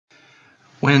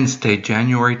Wednesday,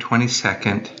 January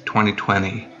 22nd,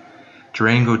 2020.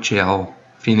 Durango Jail,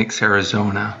 Phoenix,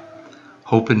 Arizona.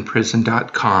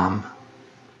 HopeInPrison.com.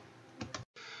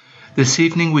 This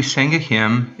evening we sang a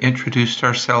hymn, introduced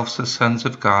ourselves as sons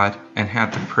of God, and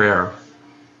had the prayer.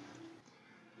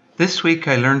 This week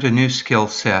I learned a new skill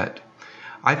set.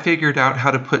 I figured out how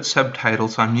to put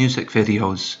subtitles on music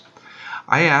videos.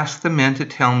 I asked the men to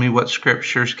tell me what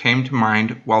scriptures came to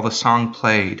mind while the song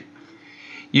played.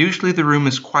 Usually the room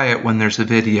is quiet when there's a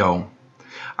video.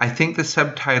 I think the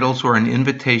subtitles were an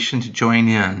invitation to join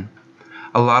in.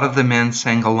 A lot of the men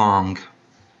sang along.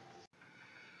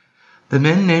 The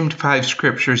men named 5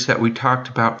 scriptures that we talked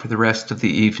about for the rest of the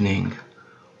evening.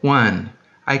 1.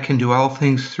 I can do all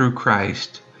things through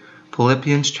Christ.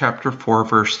 Philippians chapter 4,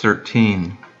 verse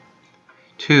 13.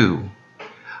 2.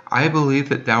 I believe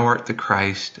that thou art the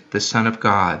Christ, the Son of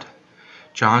God.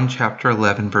 John chapter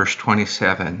 11, verse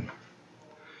 27.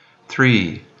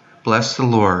 3. Bless the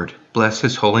Lord, bless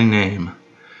his holy name.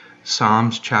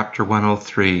 Psalms chapter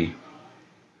 103.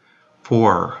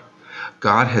 4.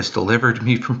 God has delivered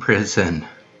me from prison.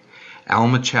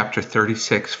 Alma chapter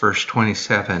 36, verse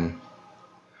 27.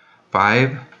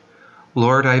 5.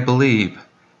 Lord, I believe.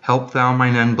 Help thou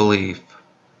mine unbelief.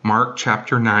 Mark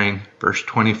chapter 9, verse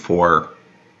 24.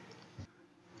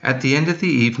 At the end of the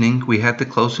evening, we had the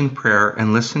closing prayer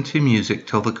and listened to music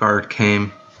till the guard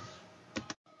came.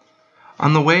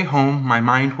 On the way home, my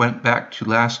mind went back to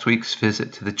last week's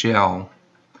visit to the jail.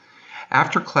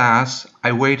 After class,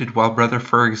 I waited while Brother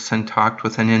Ferguson talked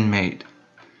with an inmate.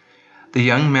 The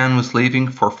young man was leaving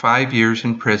for 5 years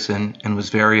in prison and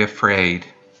was very afraid.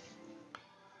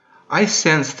 I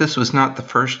sensed this was not the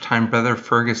first time Brother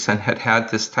Ferguson had had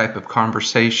this type of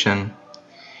conversation.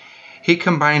 He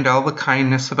combined all the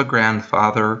kindness of a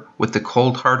grandfather with the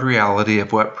cold hard reality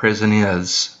of what prison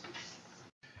is.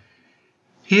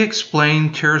 He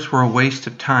explained tears were a waste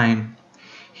of time.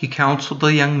 He counseled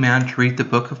the young man to read the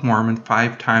Book of Mormon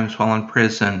 5 times while in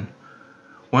prison,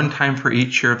 1 time for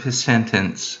each year of his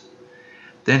sentence.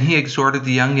 Then he exhorted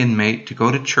the young inmate to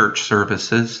go to church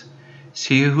services,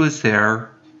 see who was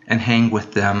there, and hang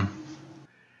with them.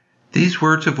 These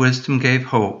words of wisdom gave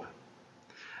hope.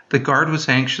 The guard was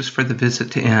anxious for the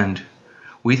visit to end.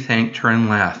 We thanked her and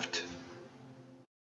left.